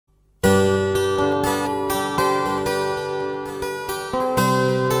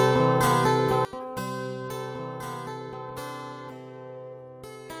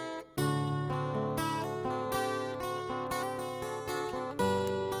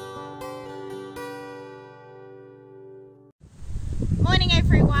morning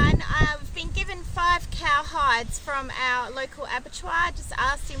everyone. We've been given 5 cow hides from our local abattoir. Just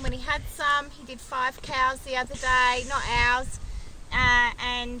asked him when he had some. He did 5 cows the other day, not ours,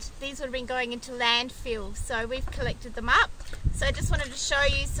 and these would have been going into landfill, so we've collected them up. So I just wanted to show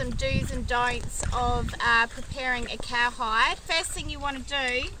you some do's and don'ts of preparing a cow hide. First thing you want to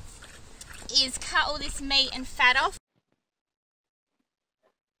do is cut all this meat and fat off.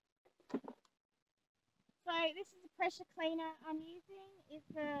 So this is a pressure cleaner I'm using.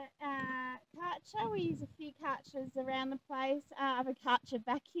 It's a Karcher. We use a few Karchers around the place. I have a Karcher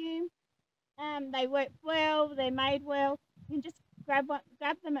vacuum. They work well, they're made well. You can just grab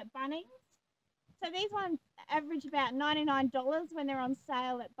them at Bunnings. So these ones average about $99 when they're on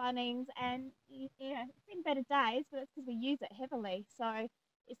sale at Bunnings, and yeah, it's been better days, but that's because we use it heavily. So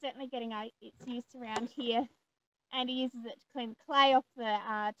it's certainly getting its use around here. And he uses it to clean the clay off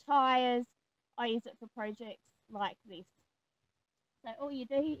the tyres. I use it for projects like this. So all you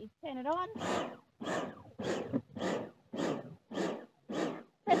do is turn it on,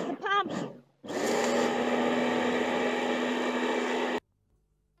 press the pump,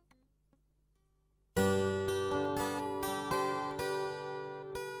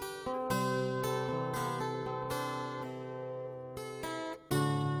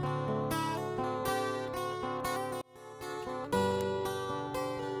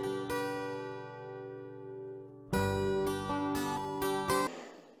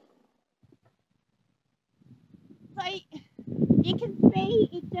 so you can see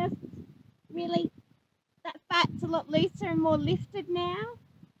it just really, that fat's a lot looser and more lifted now,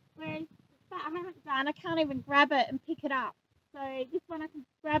 whereas the fat I haven't done, I can't even grab it and pick it up. So this one I can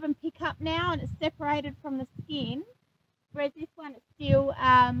grab and pick up now, and it's separated from the skin, whereas this one is still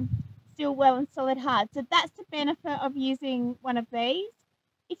well and solid hard. So that's the benefit of using one of these.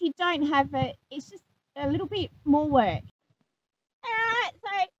 If you don't have it, it's just a little bit more work. Alright, so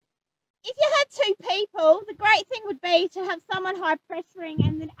if you had 2 people, the great thing would be to have someone high pressuring,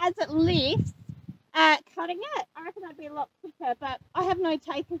 and then as it lifts, cutting it. I reckon that'd be a lot quicker, but I have no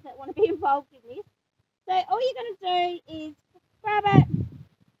takers that want to be involved in this. So all you're going to do is grab it.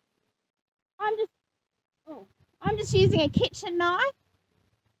 I'm just using a kitchen knife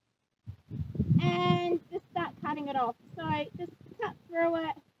and just start cutting it off. So just cut through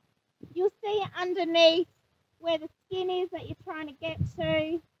it. You'll see underneath where the skin is that you're trying to get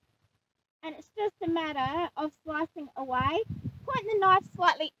to. And it's just a matter of slicing away. Point the knife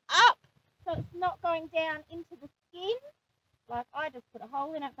slightly up so it's not going down into the skin. Like I just put a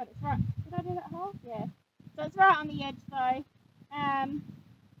hole in it, but it's right. Did I do that hole? Yeah. So it's right on the edge though.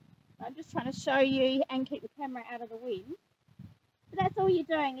 I'm just trying to show you and keep the camera out of the wind. But that's all you're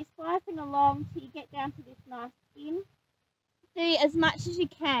doing, is slicing along till you get down to this nice skin. Do as much as you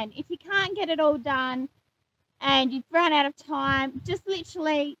can. If you can't get it all done and you've run out of time, just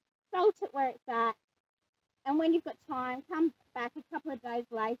literally salt it where it's at, and when you've got time, come back a couple of days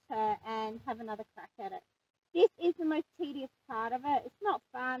later and have another crack at it. This is the most tedious part of it. It's not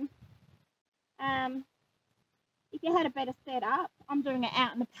fun. If you had a better setup, I'm doing it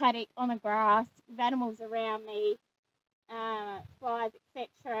out in the paddock on the grass with animals around me, flies,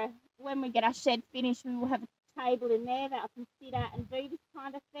 etc. When we get our shed finished, we will have a table in there that I can sit at and do this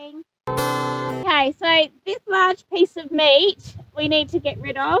kind of thing. Okay, so this large piece of meat we need to get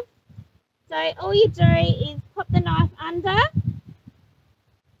rid of. So all you do is pop the knife under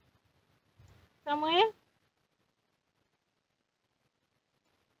somewhere.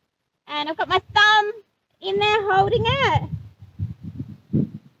 And I've got my thumb in there holding it.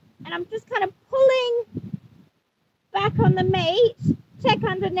 And I'm just kind of pulling back on the meat. Check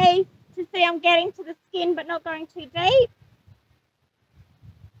underneath to see I'm getting to the skin but not going too deep.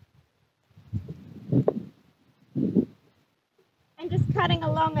 And just cutting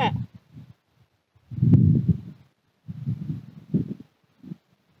along it.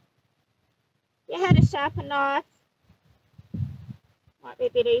 If you had a sharper knife, might be a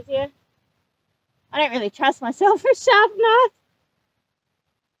bit easier. I don't really trust myself for a sharp knife.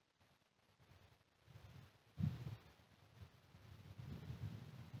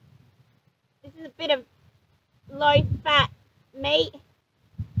 This is a bit of low fat meat.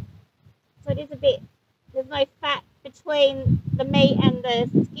 So it is a bit, there's no fat between the meat and the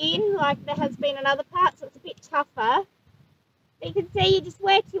skin like there has been in other parts, so it's a bit tougher. But you can see you just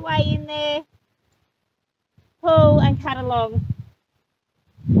work your way in there, pull and cut along.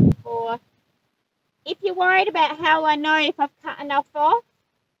 Or if you're worried about how I know if I've cut enough off,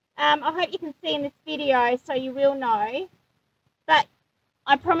 I hope you can see in this video so you will know. But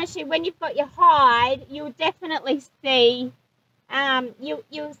I promise you, when you've got your hide, you'll definitely see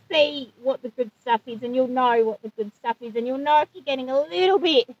you'll see what the good stuff is, and you'll know what the good stuff is, and you'll know if you're getting a little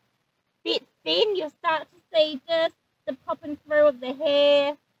bit thin. You'll start to see just the popping through of the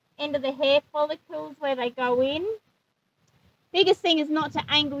hair, end of the hair follicles where they go in. Biggest thing is not to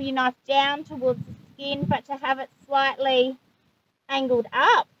angle your knife down towards the skin, but to have it slightly angled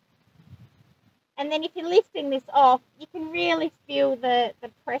up. And then if you're lifting this off, you can really feel the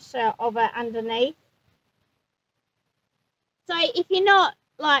pressure of it underneath. So if you're not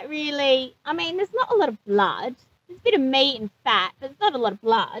like really, I mean, there's not a lot of blood. There's a bit of meat and fat, but there's not a lot of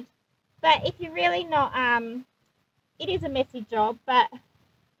blood. But if you're really not, it is a messy job, but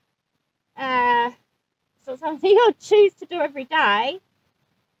so something you'll choose to do every day.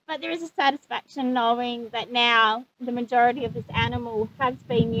 But there is a satisfaction knowing that now the majority of this animal has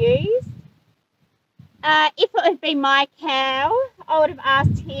been used. If it had been my cow, I would have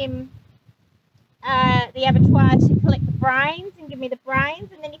asked him, the abattoir, to collect the brains and give me the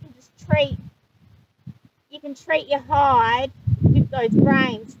brains, and then you can just treat your hide with those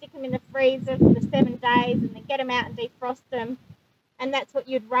brains, stick them in the freezer for the 7 days, and then get them out and defrost them, and that's what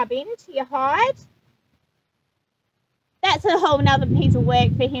you'd rub into your hide. That's a whole nother piece of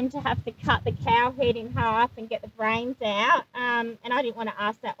work for him to have to cut the cow head in half and get the brains out, and I didn't want to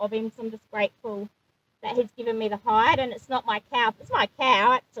ask that of him, so I'm just grateful that he's given me the hide. And it's not my cow. If it's my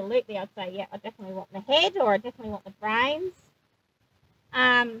cow, absolutely, I'd say, yeah, I definitely want the head, or I definitely want the brains.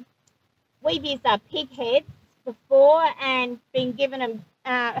 We've used our pig heads before and been given them,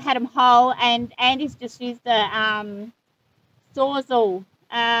 had them whole, and Andy's just used the Sawzall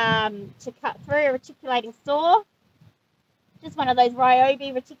to cut through, a reticulating saw. Just one of those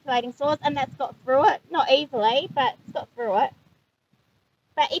Ryobi reticulating saws, and that's got through it. Not easily, but it's got through it.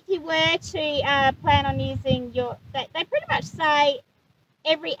 But if you were to plan on using they pretty much say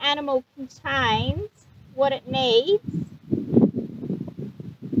every animal contains what it needs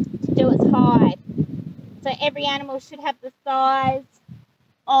to do its hide. So every animal should have the size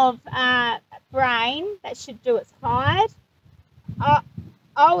of brain that should do its hide.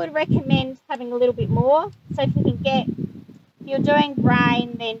 I would recommend having a little bit more. So if you can get, if you're doing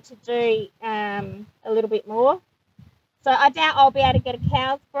brain, then to do a little bit more. So I doubt I'll be able to get a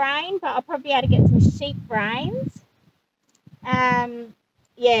cow's brain, but I'll probably be able to get some sheep brains.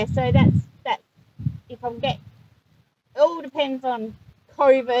 Yeah, so that's if I'm it all depends on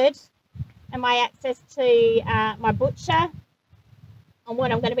COVID and my access to my butcher on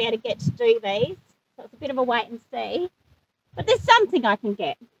what I'm going to be able to get to do these. So it's a bit of a wait and see. But there's something I can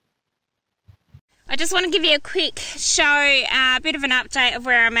get. I just want to give you a quick show, a bit of an update of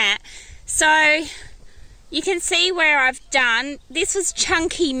where I'm at. So you can see where I've done, this was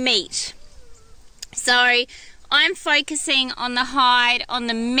chunky meat. So I'm focusing on the hide, on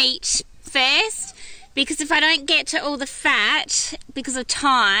the meat first, because if I don't get to all the fat because of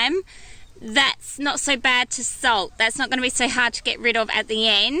time, that's not so bad to salt. That's not going to be so hard to get rid of at the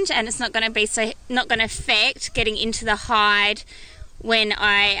end, and it's not going to be not going to affect getting into the hide when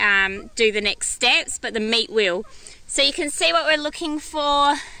I do the next steps, but the meat will. So you can see what we're looking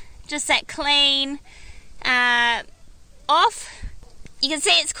for, just that clean off. You can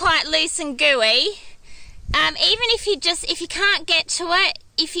see it's quite loose and gooey. Even if you can't get to it,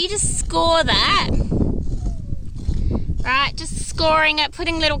 if you just score that, right, just scoring it,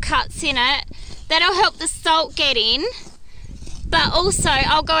 putting little cuts in it, that'll help the salt get in. But also,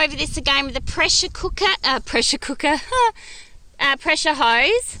 I'll go over this again with a pressure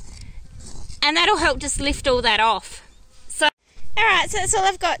hose, and that'll help just lift all that off. So, alright, so that's all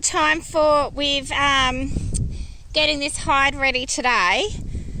I've got time for with getting this hide ready today.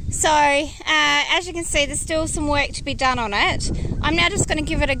 So, as you can see, there's still some work to be done on it. I'm now just going to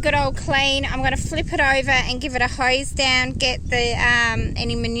give it a good old clean. I'm going to flip it over and give it a hose down, get the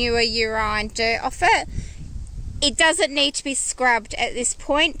any manure, urine, dirt off it. It doesn't need to be scrubbed at this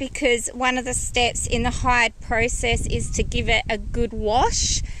point, because one of the steps in the hide process is to give it a good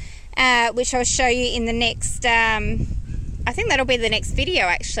wash, which I'll show you in the next, I think that'll be the next video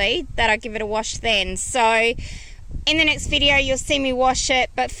actually, that I give it a wash then. So in the next video you'll see me wash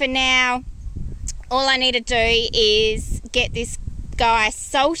it, but for now all I need to do is get this guy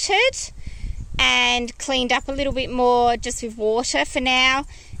salted and cleaned up a little bit more just with water for now,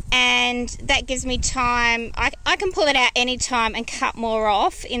 and that gives me time. I can pull it out anytime and cut more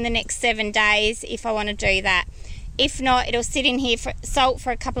off in the next 7 days if I want to do that. If not, it'll sit in here for salt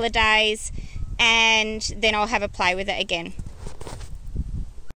for a couple of days, and then I'll have a play with it again.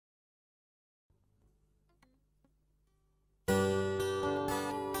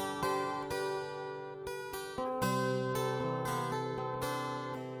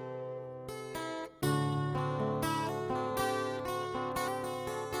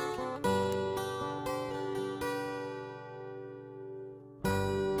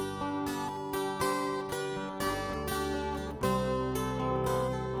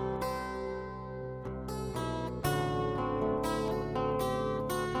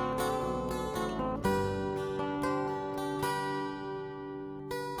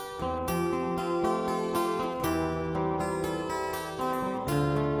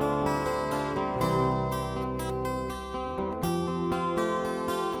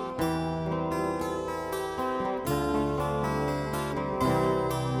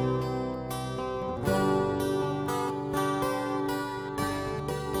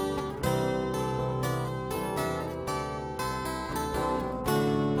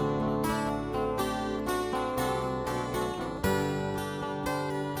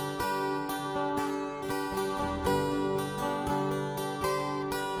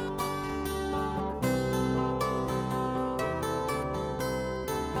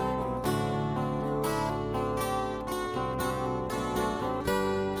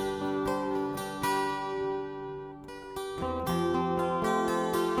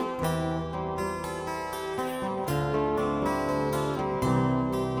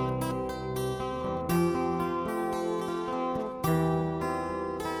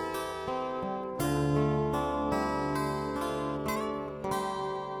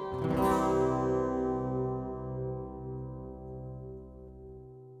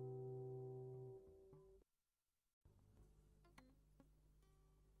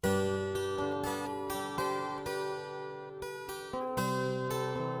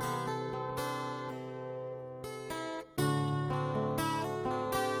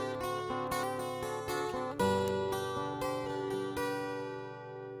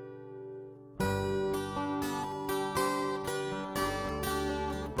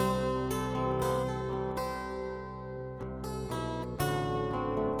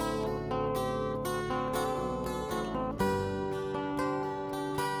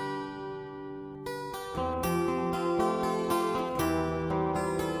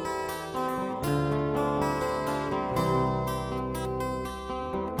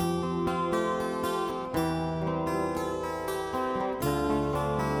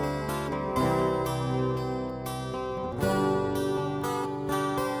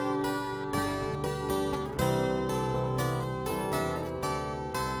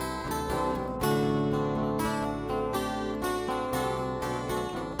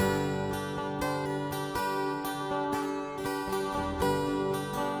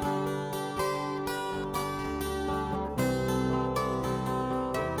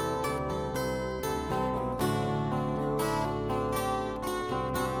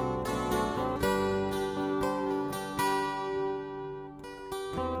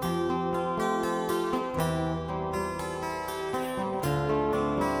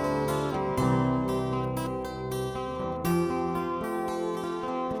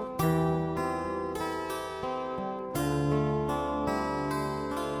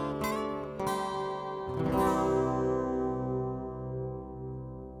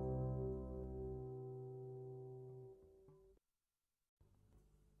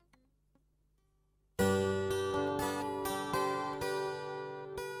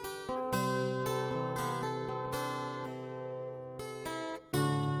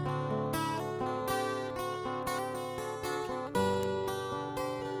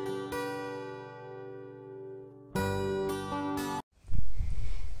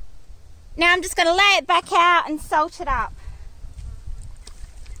 Now I'm just going to lay it back out and salt it up.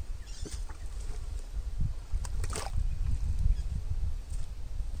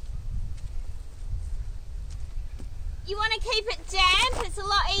 You want to keep it damp, it's a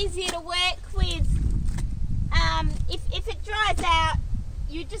lot easier to work with. If it dries out,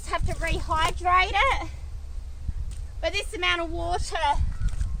 you just have to rehydrate it. But this amount of water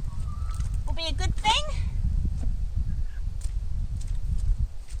will be a good thing.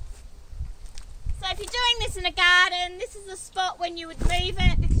 So if you're doing this in a garden, this is a spot when you would move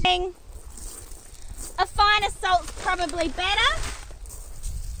it. A finer salt's probably better.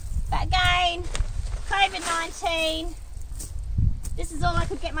 But again, COVID-19, this is all I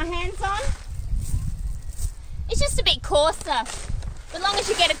could get my hands on. It's just a bit coarser. But as long as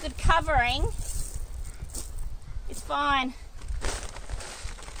you get a good covering, it's fine.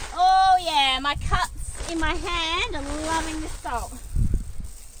 Oh yeah, my cuts in my hand are loving this salt.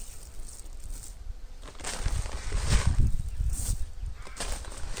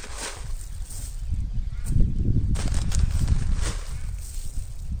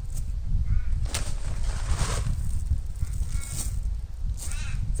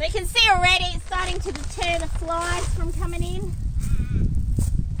 So you can see already it's starting to deter the flies from coming in.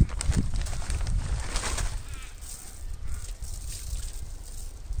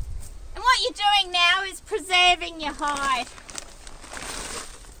 And what you're doing now is preserving your hide.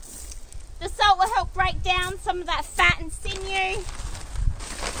 The salt will help break down some of that fat and sinew,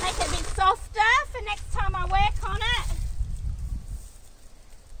 make it a bit softer for next time I work on it.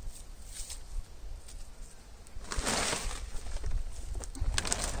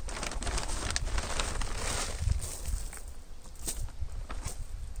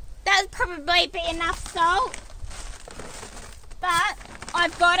 Probably be enough salt, but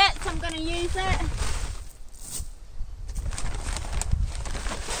I've got it, so I'm going to use it.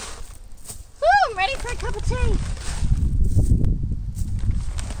 Woo, I'm ready for a cup of tea.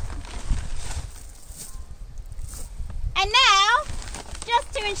 And now,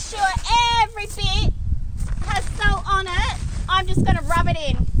 just to ensure every bit has salt on it, I'm just going to rub it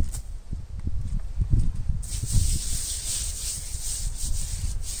in.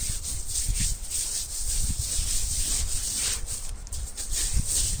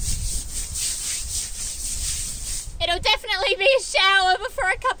 It'll definitely be a shower before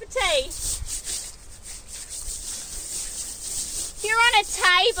a cup of tea. If you're on a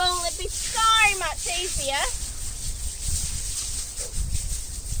table, it'd be so much easier.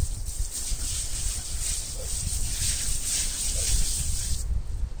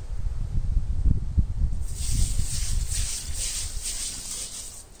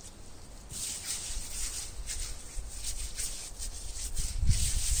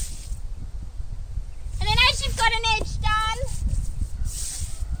 You've got an edge done,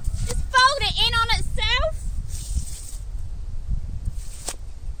 just fold it in on itself.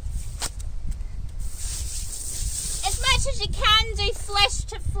 As much as you can, do flesh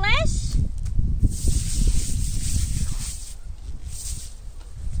to flesh.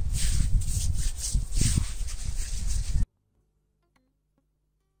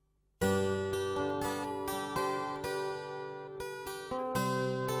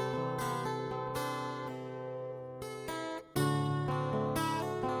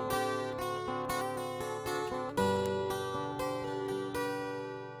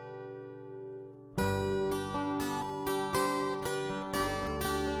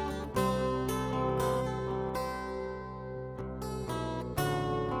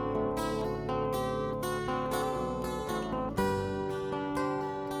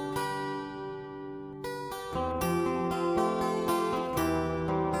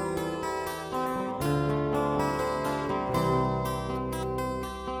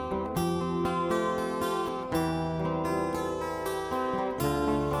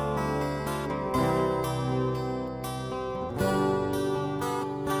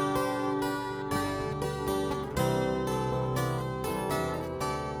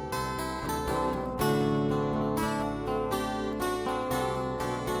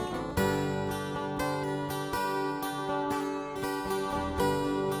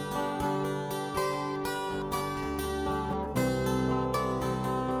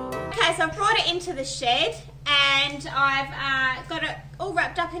 Okay, so I've brought it into the shed and I've got it all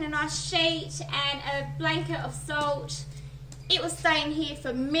wrapped up in a nice sheet and a blanket of salt. It will stay in here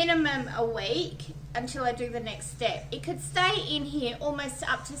for minimum a week until I do the next step. It could stay in here almost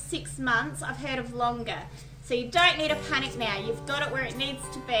up to 6 months. I've heard of longer. So you don't need to panic now. You've got it where it needs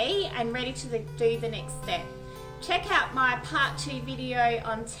to be and ready to do the next step. Check out my part 2 video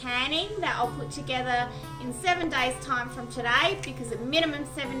on tanning that I'll put together in 7 days time from today, because at minimum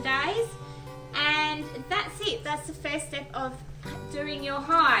 7 days. And that's it. That's the first step of doing your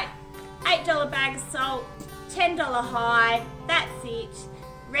hide. $8 bag of salt, $10 hide, that's it,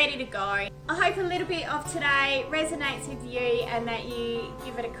 ready to go. I hope a little bit of today resonates with you and that you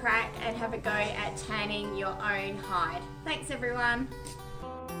give it a crack and have a go at tanning your own hide. Thanks everyone.